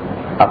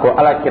a ko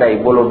alakira i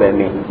bolo bɛ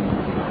min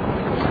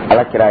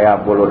alakira y'a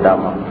bolo d'a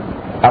ma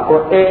a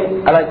ko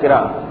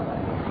alakira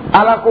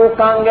ala ko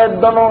k'an kɛ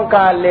dɔnɔ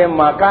k'ale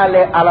ma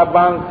k'ale ala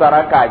b'an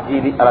sara k'a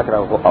jiri alakira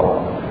ko awɔ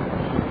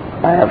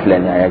aya filɛ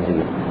nin aya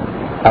jigin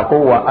a ko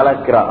wa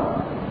alakira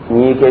n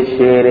y'i kɛ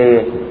seere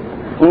ye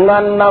n ka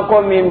nakɔ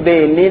min bɛ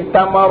yen ni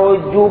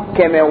tamaroju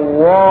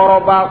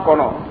 600 b'a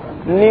kɔnɔ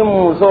ni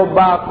muso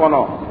b'a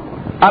kɔnɔ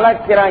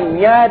alakira n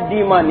y'a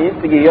di ma nin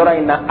sigiyɔrɔ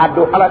in na a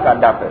don ala ka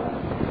da fɛ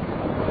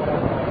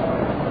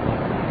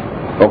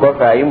o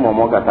kɔfɛ a y'i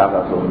mɔmɔ ka taa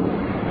ka so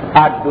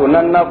a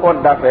donna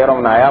nakɔ da fɛ yɔrɔ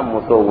min na a y'a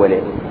muso wele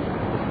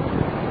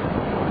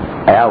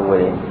a y'a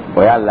wele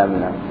o y'a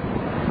lamina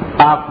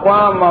a ko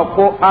a ma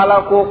ko ala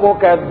ko ko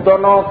kɛ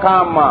dɔnɔ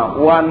k'a ma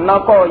wa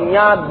nakɔ n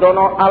y'a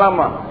dɔnɔ ala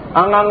ma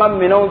an k'an ka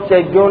minɛnw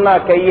cɛ joona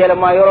kɛ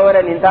yɛlɛma yɔrɔ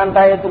wɛrɛ nin t'an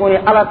ta ye tuguni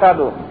ala ta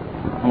don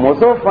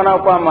muso fana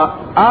ko a ma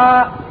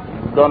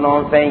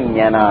dɔnɔfɛn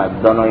ɲɛna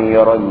dɔnɔ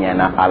yɔrɔ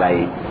ɲɛna ala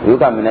ye u y'u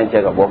ka minɛn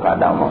cɛ ka bɔ k'a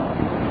d'a ma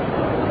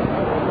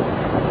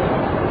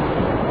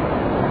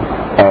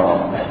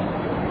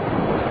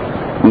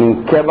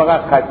nin kɛbaga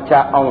ka ca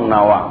anw na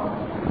wa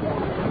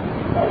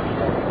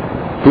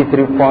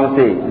titre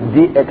foncier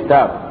 10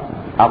 hectares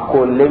a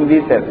kolen bi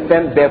fɛ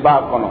fɛn bɛɛ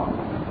b'a kɔnɔ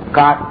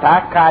k'a ta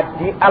k'a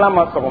di ala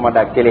ma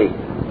sɔgɔmada kelen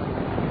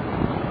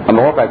a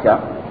mɔgɔ ka ca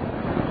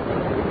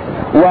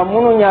wa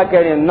minnu y'a kɛ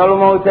nin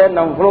nɔlɔmaw tɛ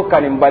nafolo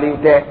kanibaliw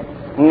tɛ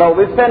nka u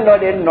bɛ fɛn dɔ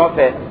de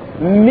nɔfɛ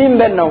min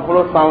bɛ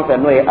nafolo sanfɛ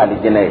n'o ye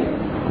alijinɛ ye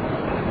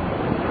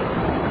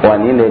wa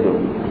nin de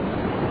don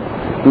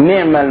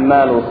ni'ma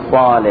al-malu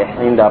salih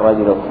inda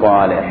rajul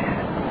salih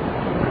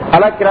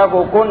ala kira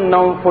ko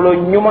nafolo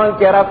ɲuman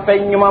kɛra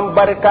fɛn ɲuman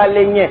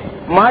barikalen ye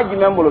maa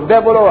jumɛn bolo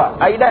bɛɛ bolo wa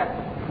ayi dɛ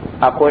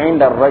a ko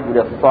inda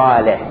rajul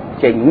salih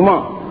cɛ ɲuman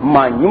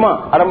maa ɲuman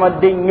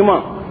adamaden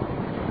ɲuman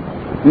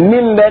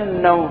min bɛ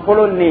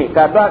nafolo ni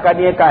ka dɔ a ka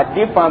di ye k'a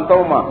di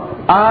fantanw ma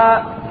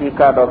k'i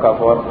k'a dɔn k'a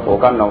fɔ o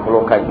ka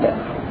nafolo ka ɲi dɛ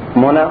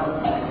mun na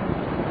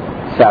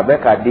sabe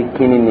ka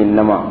dikini ni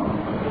nama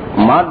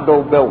ma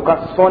do be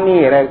ka soni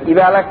yere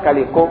ibala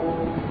kaliko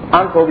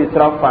an to bi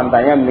sira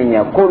fantanya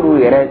minya ko lu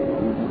yere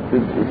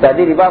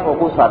c'est-à-dire ba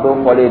ko sado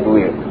fole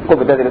duye ko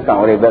peut-être san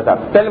ore be sa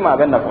tellement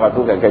ben na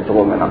fakatu ke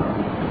chogo mena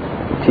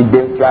ti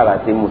den fiala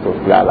ti muso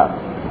fiala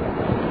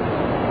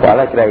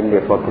wala kira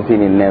inde fakuti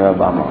ni nebe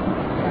ba ma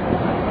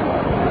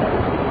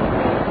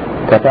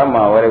kata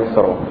ma wore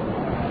soro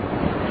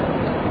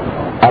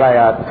ala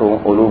ya to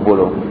olu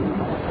bolo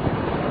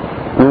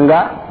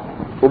nga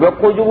ube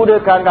ko jugu de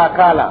kanga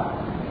kala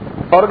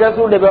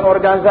orgasu de be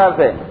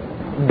organiser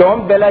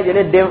don bela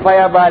jele den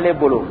faya bale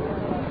bolo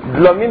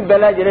dlomin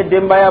bela jele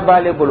den baya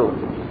bale bolo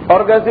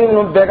orgasu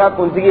num be ka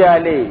kuntigi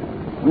ale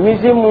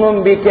misi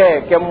munum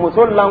bike ke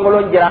musul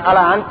langolon jira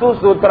ala antu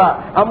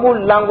sutra amul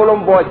langolon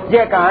bo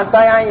je ka anta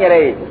yan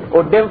yere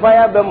o den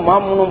faya be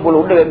mamunum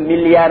bolo de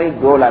milliards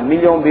 $,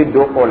 million bi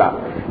do ola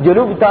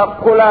jelu bita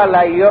kola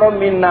la yoro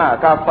minna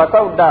ka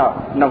fatawda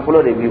na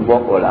fulo de bi bo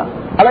ola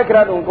ala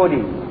kira dun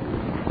kodi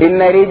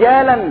inna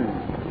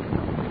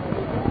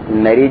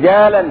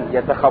rijalan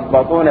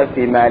yatakhabbatuna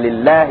fi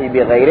malillahi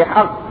bighairi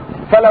haqq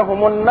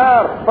falahumun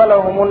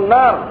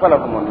nar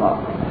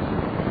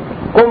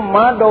kum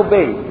ma do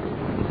be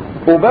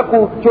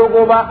ubaku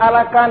chogo ba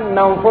alakan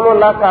nan fulo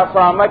la ka so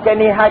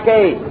makani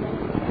hake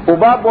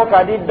uba bo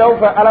kadi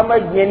dawfa alama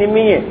jeni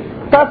miye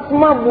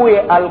tasma buye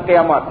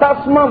alqiyama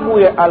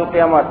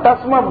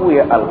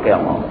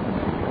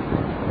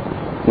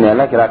ne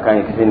la kira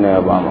kan kisin ne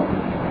ba mo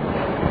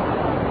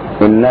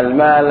innal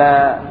mala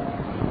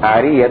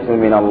ariyatu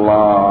min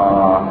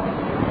Allah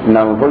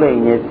nan fulo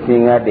nye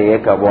singa de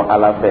ka bo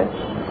alafe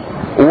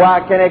wa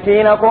kene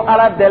kina ko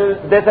ala del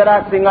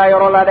detera singa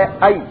yoro la de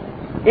ay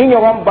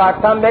inyogon ba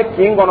tambe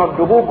kingono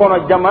dugu kono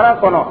jamana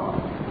kono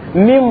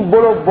nim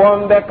bolo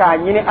bombe ka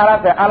nyini ala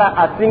fe ala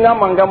asinga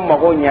manga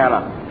mago nyana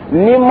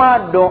ni ma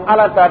don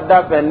ala ta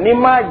dafe ni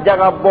ma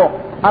jaga bo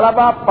ala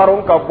ba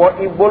paron ka bo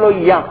I bolo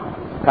yan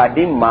ka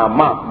di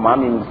mama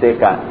mami se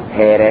ka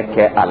here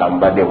ke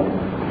alamba de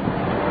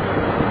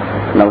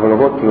na bolo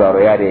ko tiwaro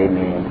ya de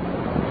ni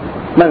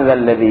man zal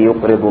ladhi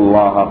yuqridu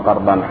Allah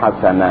qardan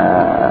hasana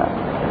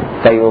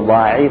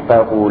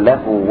fayudha'ifahu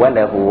lahu wa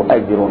lahu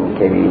ajrun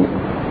karim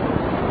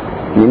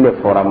ninde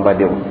foran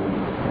badew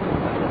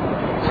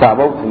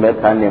sababu tume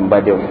tanen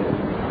badew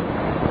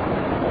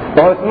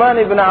Uthman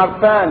ibn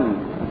Affan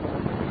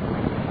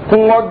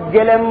kungo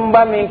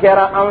gelemba min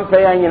kera an fe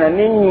yanyina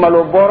ni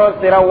malo boro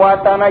sira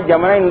watana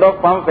jamana indo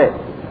fanfe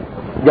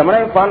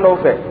jamana fando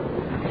fe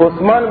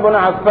Uthman ibn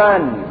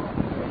Affan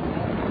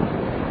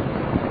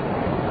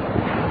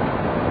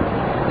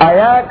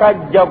aya ka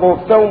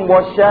jago fembo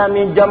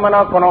shami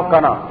jamana kono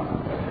kana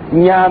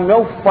nyame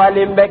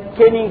falembe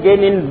kenin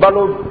genin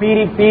balo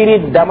piri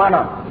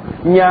damana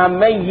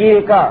nyame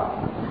yeka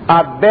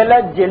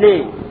abela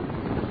jele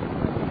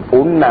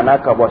unnana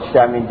ka bo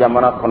shami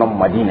jamana kono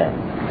Madina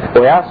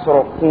o ya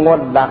soro kungo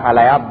la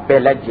hala ya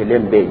bela jele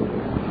be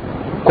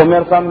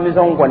commerçant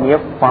maison ko ni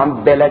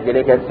fam bela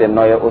jele ke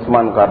senno ye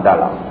Usman ka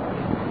dala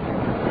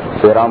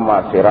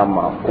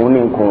serama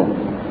kunin kun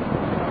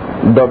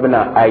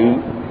dobna ay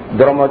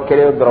dromo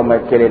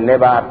kele ne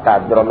ba ta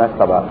dromo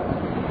saba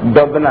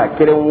dobna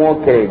kele wo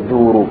kele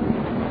duru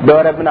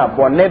dore bna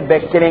bon ne be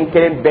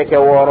kelen beke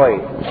woroy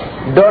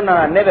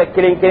dona ne be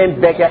kelen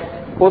beke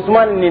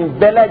Usman nin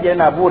bela je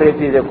na bu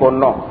refuser ko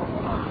non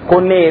ko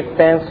ne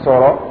fen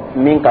soro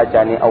min ka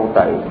jani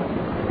awtai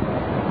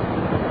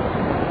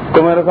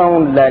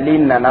commerçant lali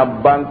nana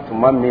ban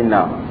tuma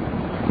minna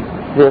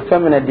je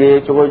femina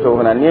de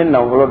chogo na ni na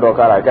volo do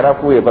kala kara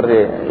fu e barde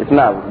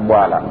itna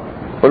boala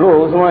olu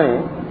Usman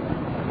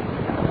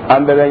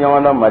ambe be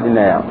nyawanda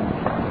Madina ya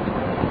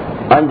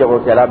an jago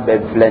kala be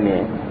flani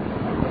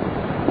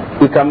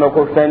ikame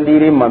ko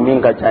fendiri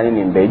mamin ka chani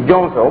ni be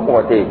jon fe o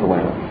mo te to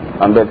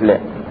an be fle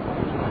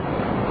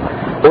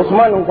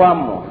Usman ko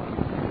ammo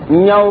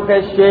nyaw ke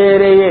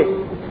shereye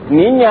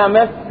ni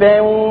nyame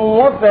fen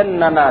wo fen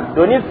nana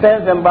doni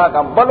fen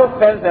baka balo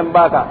fen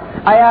baka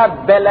aya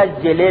bela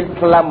jele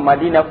tla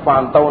Madina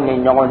fantaw ni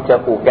nyagon te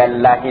ko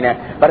gallahina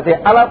parce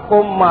ala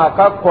ko ma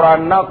ka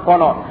Qur'an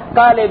kono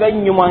kale be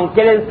nyuman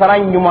kelen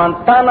saran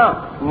nyuman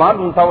tana ma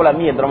dun tawla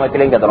mi drama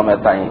kelen ga drama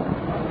tani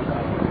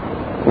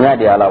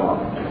ngadi alama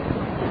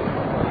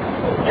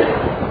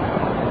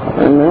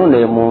no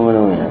le mo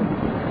no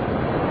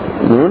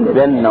le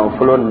ben na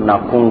fulo na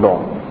kundo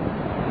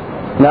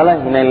nala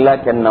hinalla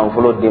ken na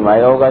fulo di ma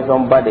yoga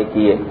son bade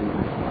kiye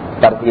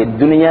parce que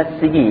dunya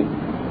sigi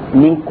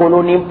nin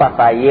koloni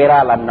paka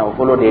yera la na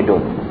fulo de do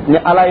ni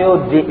ala yo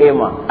di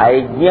ema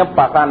ay nya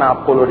paka na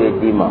kolo de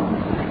dima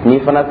ni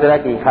fana sera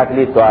ki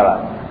hakli to ala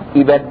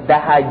ibe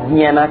daha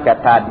nyana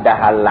kata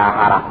daha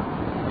lahara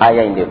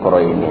aya inde koro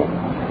ini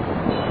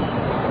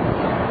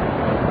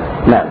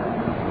na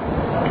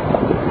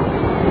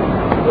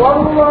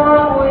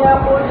wallahu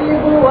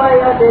yaqdiru wa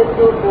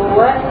yabsutu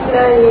wa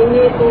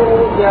ilayhi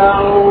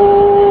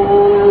turja'un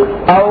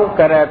aw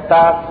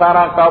karata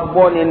saraka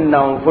bonin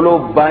nan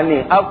fulo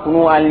bani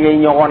akunu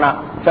alye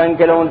nyogona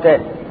sankelonte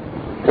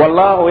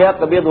wallahu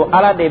yaqbidu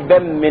ala de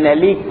bem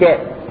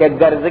minalike ke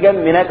garzige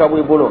mina ka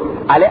bu bolo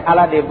ale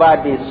ala de ba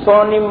di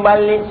soni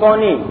mbali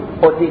soni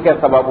o ti ke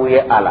sababu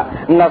ye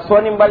ala nga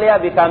soni mbali ya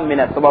bi kam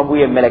mina sababu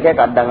ye meleke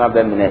ka danga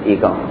be mina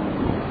ikan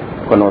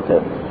kono te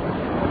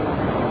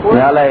ni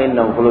ala ye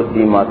nan fulo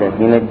di ma ke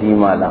hina di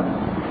ma la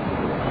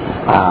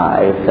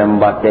ay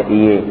samba te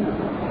iye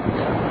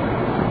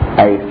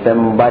ay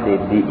samba de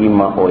di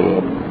ima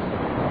oye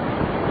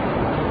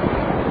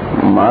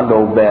ma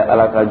do be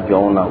ala ka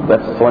jona be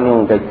soni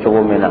on ke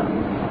chomena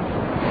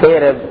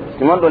fere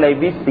siman do lay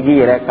bis sigi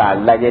yere ka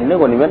laje ne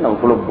ko ni ben nan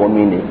fulo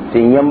bomine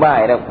ti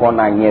nyamba yere ko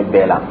na nye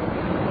bela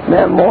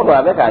mais mo do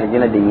abe ka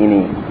aljina de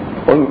nyini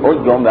o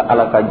jombe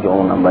ala ka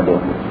jona mbade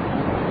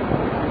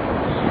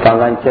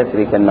kangan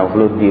chetri ken nan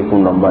fulo di fu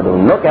no mbado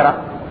no kera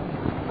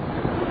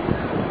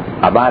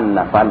aban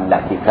na falla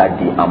ki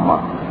kadi amma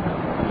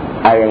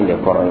ayen le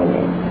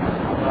korone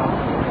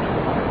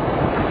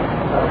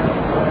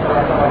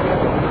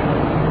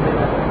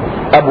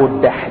Abu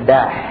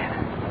Dahdah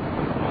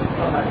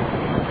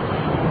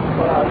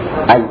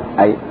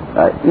ay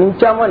ni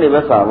chama ni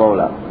basa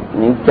bawla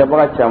ni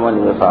chaba chama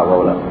ni basa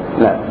bawla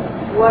na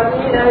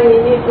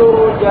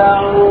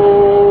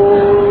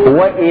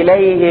wa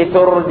ilayhi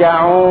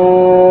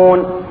turja'un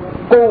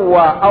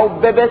quwwa aw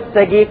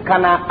bebesegi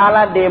kana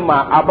ala de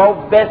ma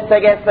abaw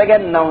besege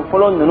nan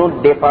fulo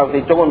nunu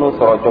defansi chogo no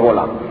soro chogo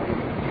la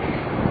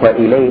wa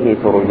ilayhi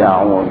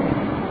turja'un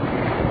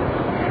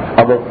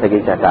abaw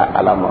segi chata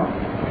alama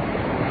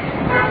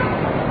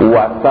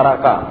wa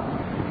saraka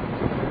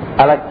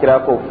ala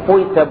kira ko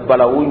foita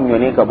balawu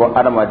nyoni ka bo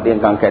adama den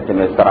kan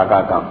kateme saraka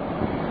kan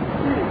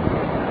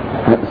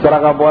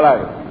saraka bola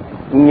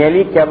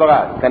nyeli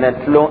kebra kana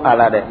tlon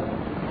ala de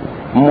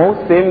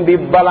mo sembi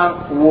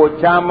balan wo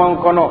chaman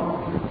kono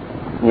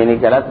nyeni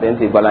kala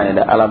sembi balan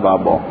de ala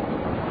babo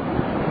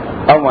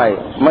amai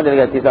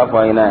madalga tisa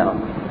fa ina ya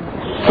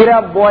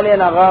kira bole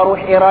na garu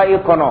hira'i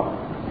kono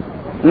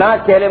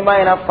na kelema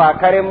ina fa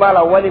karim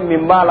bala wali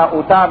min bala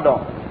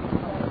utado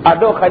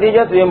ado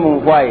khadija tu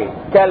mun fay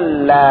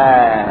kalla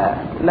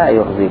la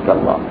yukhzika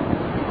allah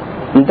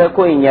nta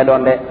ko inya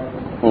donde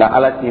nga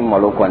ala ti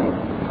malokoni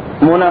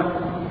muna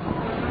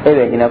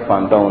ebe hina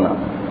fantawna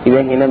ibe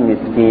hina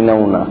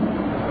miskinawna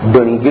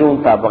don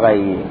girun ta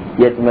bagayi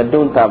yetma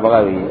don ta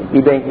bagayi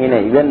ibe hina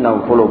ibe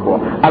nan folo bo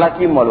ala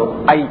ti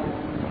malo ay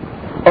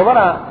o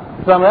bara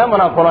samaya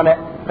mana folo de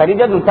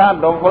khadija tu ta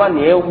don folo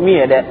ni mi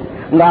de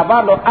nga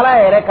ba do ala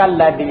yere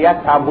kala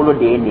diya tabulo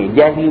de ne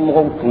jahili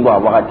mo tungo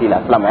wakati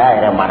la salama ya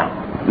yere mana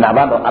na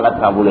ba do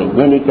ala tabulo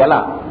ni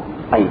kala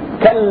ay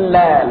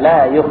kalla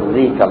la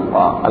yukhzika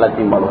allah ala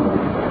timalo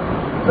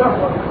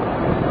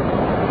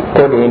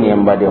ko de ni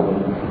mbade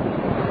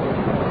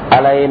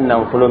ala yin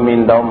nan fulo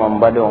min daw man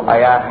mbade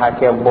aya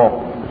hake bo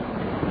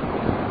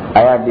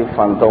aya di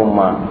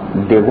fantoma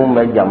de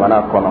gumbe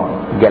jamana kono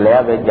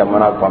geleya be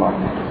jamana kono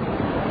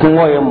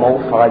tungo ye mo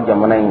fa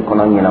jamana in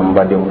kono ni nan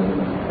mbade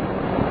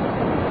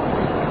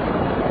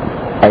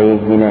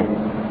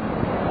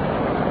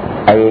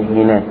أي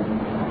هنا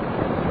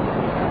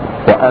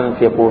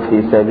وأنفقوا في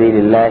سبيل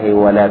الله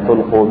ولا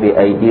تلقوا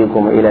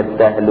بأيديكم إلى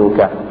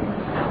التهلكة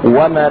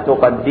وما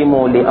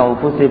تقدموا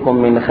لأنفسكم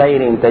من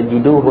خير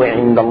تجدوه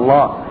عند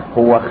الله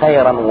هو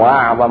خيرا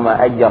وأعظم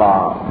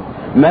أجرا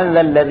من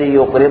ذا الذي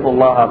يقرض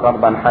الله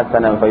قرضا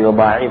حسنا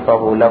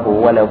فيضاعفه له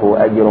وله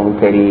أجر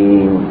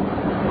كريم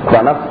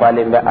فنفعل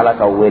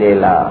بألك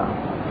وليلا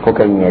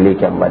كوكا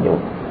يليك مدو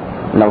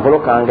nafolo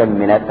kanga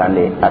mina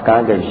tande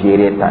akanga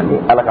jere tande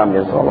ala kam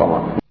be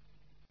sawama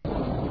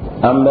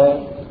ambe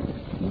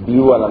bi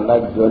wala na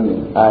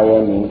joni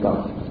aya nin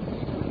kan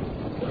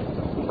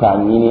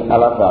kamini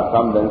ala ka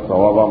kam ben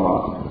sawaba ma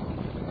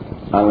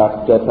ala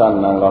keta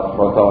nanga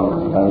foto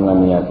nanga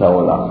niya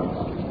tawla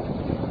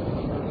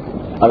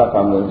ala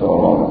kam ben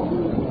sawama